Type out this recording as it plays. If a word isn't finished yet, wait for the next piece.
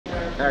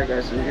Alright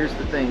guys, so here's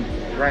the thing.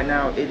 Right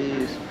now it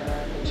is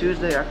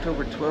Tuesday,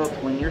 October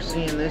 12th. When you're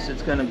seeing this,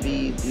 it's gonna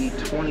be the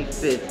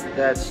 25th.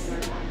 That's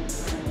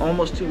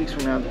almost 2 weeks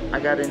from now. I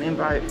got an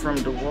invite from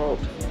DeWALT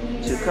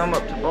to come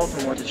up to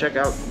Baltimore to check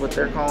out what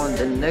they're calling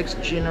the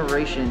next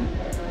generation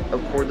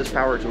of cordless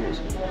power tools.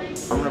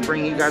 I'm gonna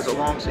bring you guys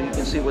along so you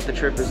can see what the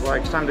trip is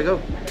like. It's time to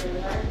go.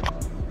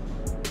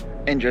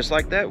 And just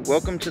like that,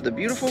 welcome to the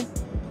beautiful,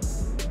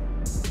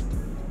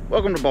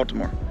 welcome to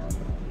Baltimore.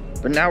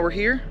 But now we're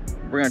here.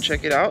 We're gonna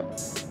check it out,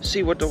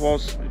 see what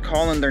DeWalt's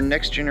calling their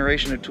next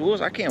generation of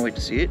tools. I can't wait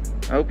to see it.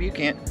 I hope you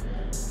can't.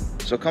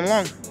 So come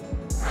along.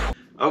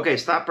 Okay,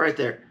 stop right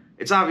there.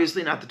 It's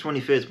obviously not the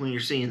 25th when you're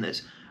seeing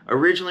this.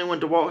 Originally, when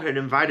DeWalt had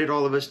invited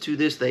all of us to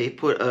this, they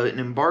put an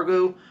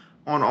embargo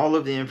on all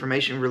of the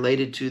information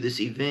related to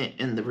this event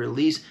and the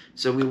release,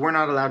 so we were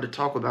not allowed to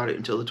talk about it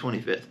until the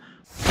 25th.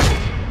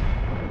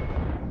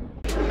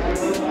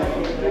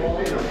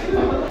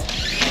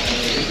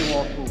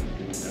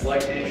 I'd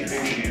like to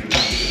introduce you to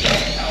DeWALT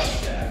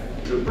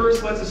POWERSTACK. So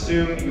first, let's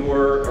assume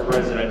you're a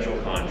residential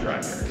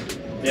contractor.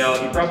 Now,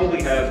 you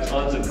probably have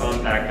tons of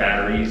compact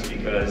batteries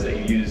because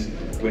they use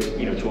with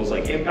tools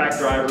like impact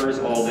drivers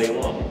all day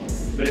long.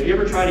 But if you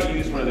ever try to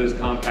use one of those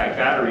compact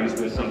batteries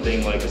with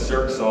something like a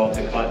circ saw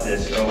to cut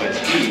this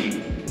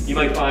OSB, you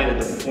might find that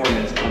the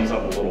performance comes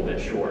up a little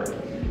bit short.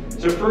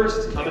 So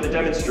first, I'm going to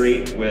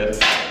demonstrate with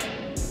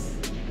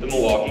the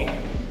Milwaukee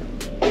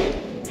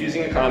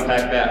using a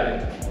compact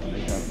battery.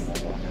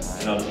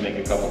 And I'll just make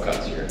a couple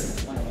cuts here.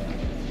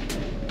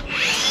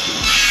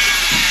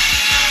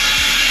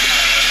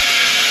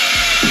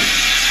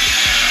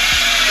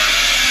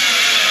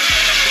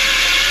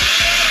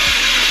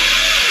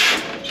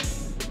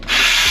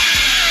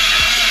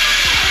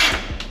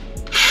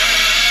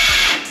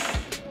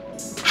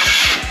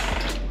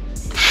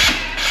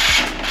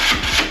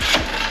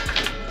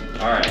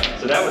 Alright,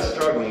 so that was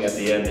struggling at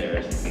the end there,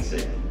 as you can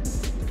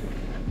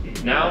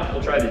see. Now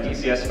we'll try the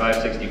DCS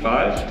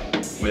 565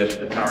 with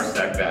the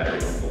POWERSTACK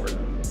battery on board.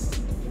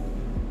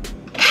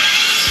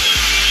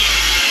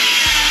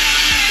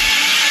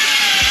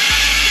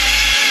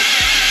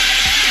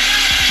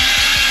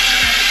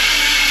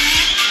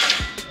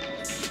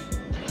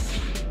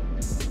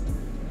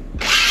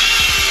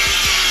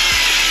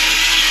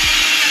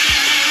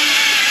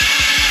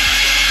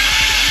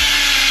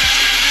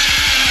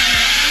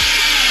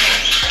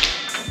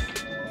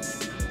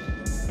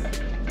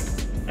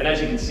 And as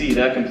you can see,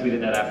 that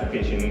completed that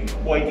application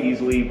quite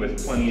easily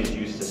with plenty of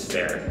juice to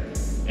spare.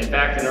 In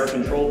fact, in our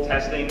controlled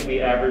testing,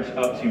 we averaged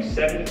up to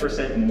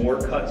 70%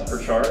 more cuts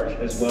per charge,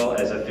 as well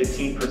as a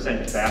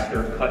 15%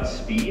 faster cut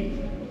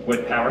speed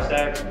with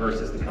POWERSTACK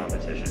versus the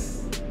competition.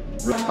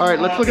 All right,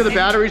 let's look at the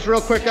batteries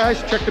real quick,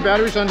 guys. Check the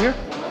batteries on here.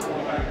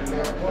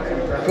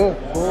 Full.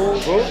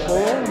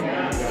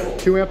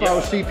 2 amp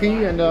hour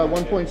CP and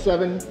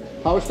 1.7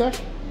 POWERSTACK.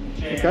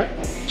 Okay.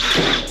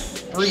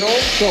 3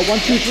 holes. So 1,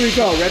 2, 3,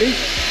 go. Ready?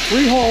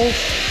 3 holes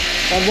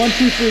on 1,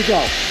 2, 3,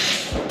 go.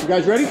 You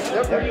guys ready?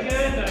 Yep. Pretty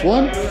good.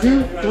 1,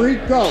 2, 3,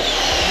 go.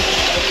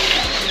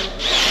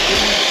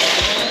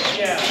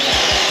 Yeah.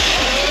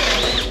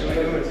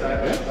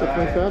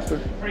 Definitely faster.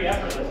 Pretty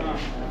effortless, huh?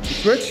 You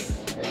switch?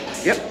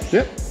 Yep.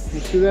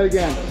 Let's do that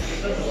again.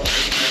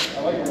 I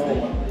like the roll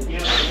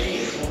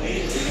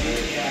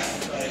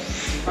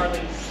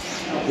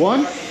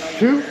one. 1,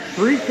 2,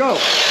 3, go.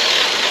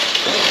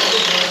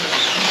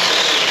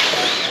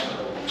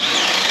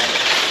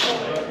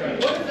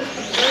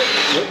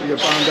 You're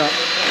bound up.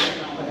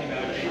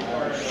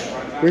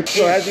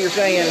 So as you were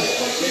saying,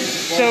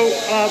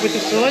 with the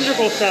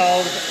cylindrical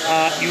cells,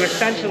 you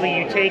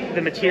take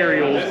the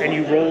materials and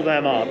you roll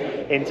them up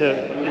into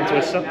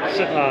a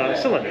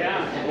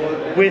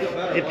cylinder. With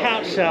the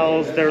pouch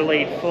cells, they're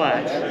laid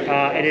flat,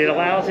 and it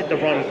allows it to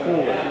run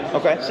cooler.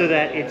 Okay. So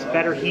that it's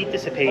better heat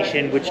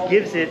dissipation, which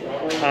gives it,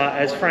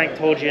 as Frank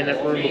told you in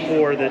that room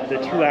before, the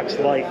 2x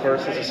life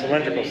versus a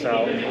cylindrical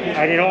cell,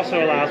 and it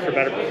also allows for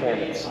better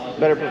performance.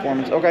 Better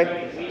performance.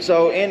 Okay.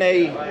 So in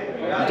a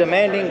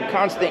demanding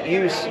constant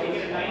use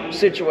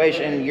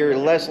situation, you're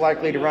less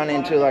likely to run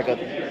into like a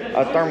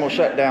thermal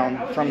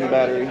shutdown from the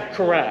battery.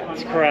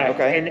 Correct.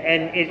 Okay.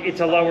 And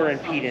it's a lower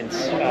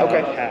impedance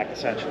pack,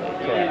 essentially.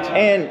 Correct.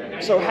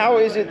 And so how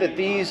is it that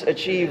these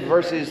achieve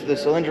versus the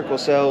cylindrical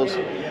cells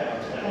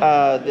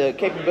the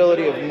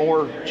capability of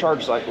more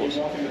charge cycles?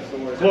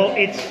 Well,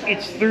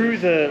 it's through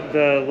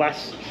the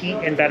less heat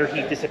and better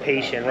heat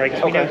dissipation, right?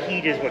 Because we know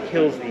heat is what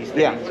kills these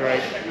things,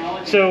 right?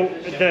 So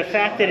the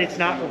fact that it's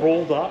not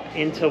rolled up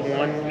into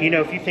one,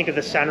 if you think of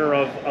the center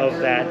of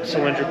that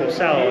cylindrical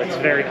cell, it's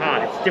very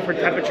hot. It's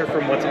different temperature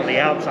from what's on the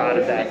outside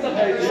of that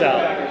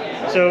cell.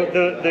 So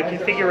the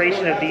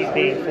configuration of these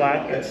being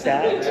flat and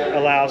stacked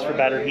allows for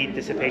better heat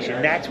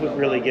dissipation. That's what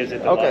really gives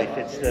it the life.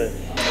 So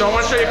I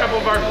want to show you a couple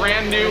of our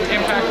brand new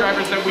impact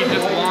drivers that we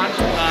just launched.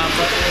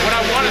 What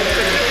I wanted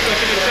specifically,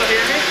 can you still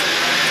hear me?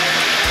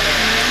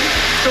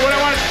 So what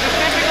I want to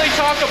specifically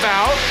talk talk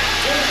about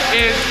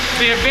is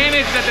the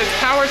advantage that this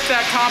Power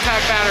Stack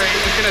compact battery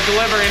is going to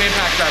deliver in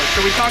impact drivers.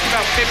 So we talked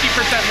about 50%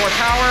 more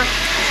power,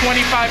 25%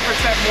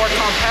 more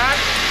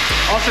compact,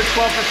 also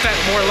 12%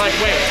 more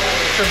lightweight.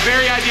 So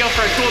very ideal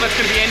for a tool that's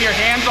going to be in your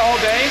hands all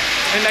day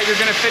and that you're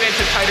going to fit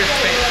into tighter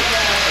spaces.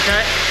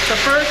 Okay. So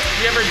first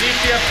we have our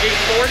DCF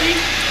 840.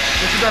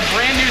 This is our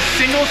brand new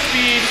single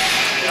speed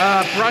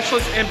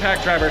brushless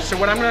impact driver. So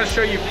what I'm going to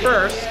show you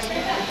first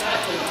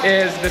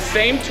is the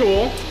same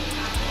tool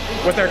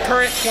with our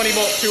current 20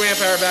 volt 2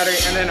 amp hour battery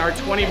and then our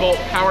 20 volt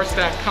Power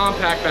Stack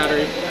compact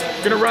battery.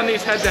 We're going to run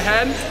these head to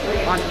head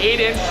on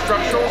 8-inch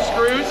structural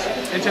screws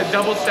into a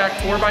double stack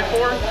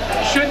 4x4.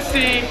 You should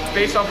see,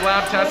 based off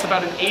lab tests,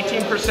 about an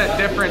 18%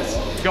 difference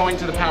going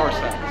to the Power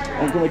Stack.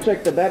 And can we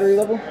check the battery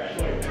level?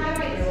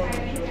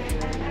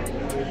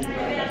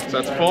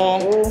 So that's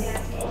full.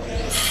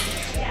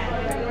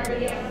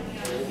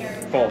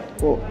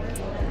 Cool.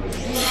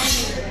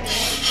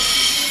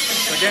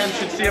 Again,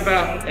 should see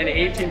about an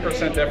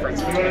 18%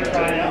 difference between the two.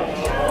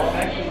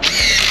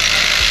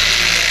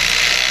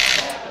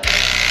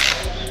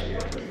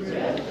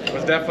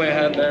 Was definitely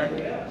ahead there.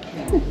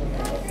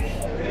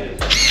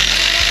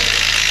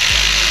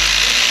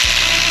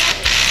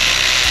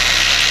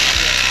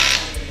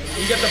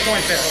 You get the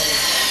point there.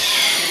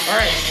 All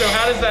right, so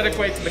how does that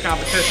equate to the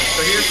competition?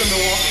 So here's the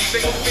DeWALT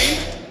single speed.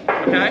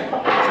 Okay,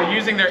 so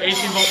using their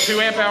 18 volt 2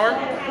 amp hour,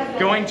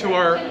 going to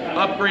our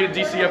upgraded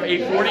DCF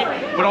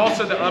 840, but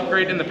also the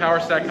upgrade in the Power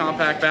Stack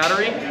compact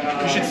battery,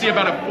 you should see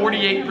about a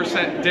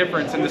 48%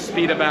 difference in the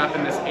speed of app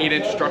in this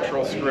 8-inch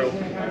structural screw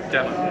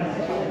demo.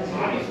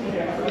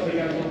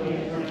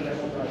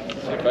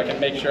 See if I can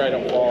make sure I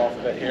don't fall off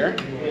of it here.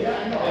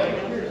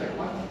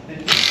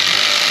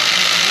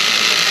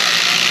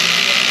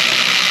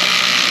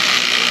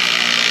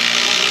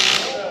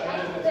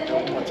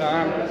 One more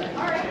time.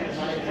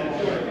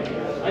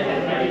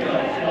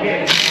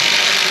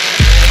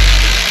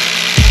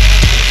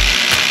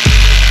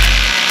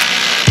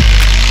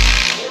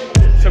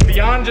 So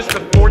beyond just the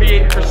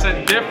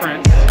 48%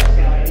 difference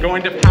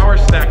going to Power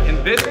Stack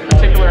in this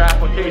particular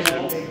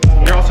application,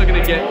 you're also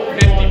going to get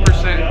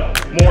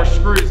 50% more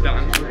screws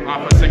done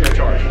off a single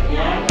charge.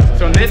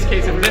 So in this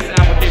case, in this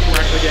application,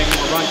 we're actually getting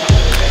more runtime.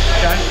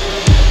 Okay?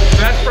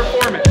 So that's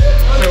performance.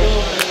 So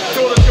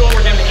tool to tool,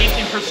 we're getting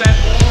 18%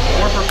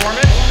 more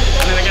performance,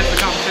 and then against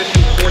the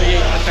competition,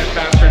 48%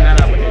 faster in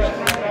that application.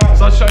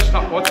 So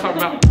let's talk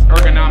about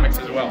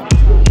ergonomics as well,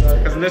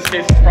 because in this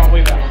case, it's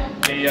probably the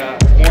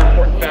more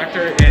important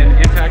factor in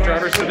impact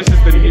drivers. So this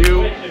is the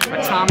new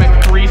atomic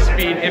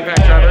 3-speed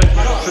impact driver.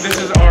 So this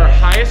is our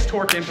highest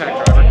torque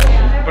impact driver,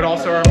 but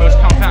also our most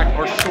compact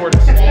or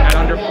shortest. At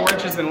under 4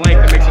 inches in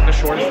length, it makes it the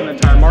shortest in the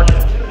entire market.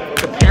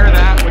 Compare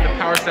that with the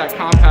Power Stack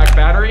compact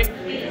battery.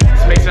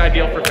 This makes it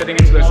ideal for fitting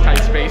into those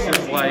tight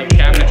spaces like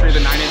cabinetry, the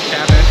 9-inch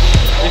cabinet.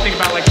 You think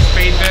about like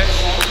spade bits,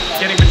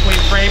 getting between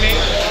framing,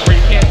 where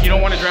you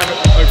don't want to grab a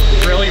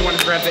drill, you want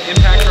to grab the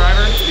impact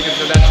driver because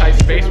of that tight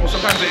space. Well,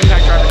 sometimes the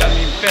impact driver doesn't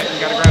even fit, you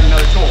got to grab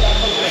another tool.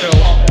 So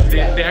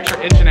the extra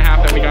 1.5 inches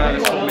that we got out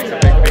of this tool makes a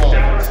big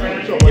difference.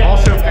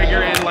 Also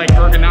figure in like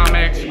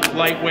ergonomics,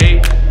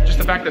 lightweight, just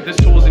the fact that this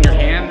tool is in your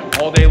hand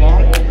all day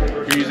long.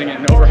 You're using it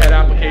in overhead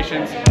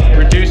applications,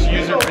 reduce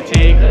user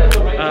fatigue,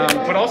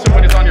 but also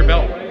when it's on your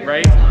belt,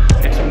 right?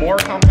 It's more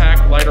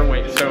compact, lighter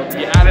weight. So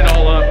you add it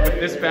all up, with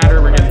this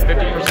battery, we're getting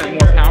 50%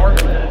 more power,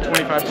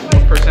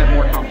 25%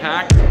 more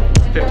compact,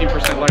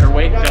 15% lighter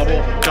weight,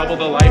 double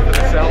the life of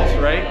the cells,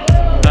 right?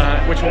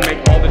 Which will make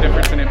all the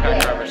difference in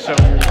impact drivers. So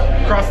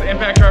across the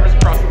impact drivers,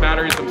 across the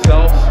batteries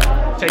themselves,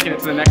 taking it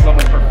to the next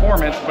level of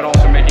performance, but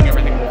also making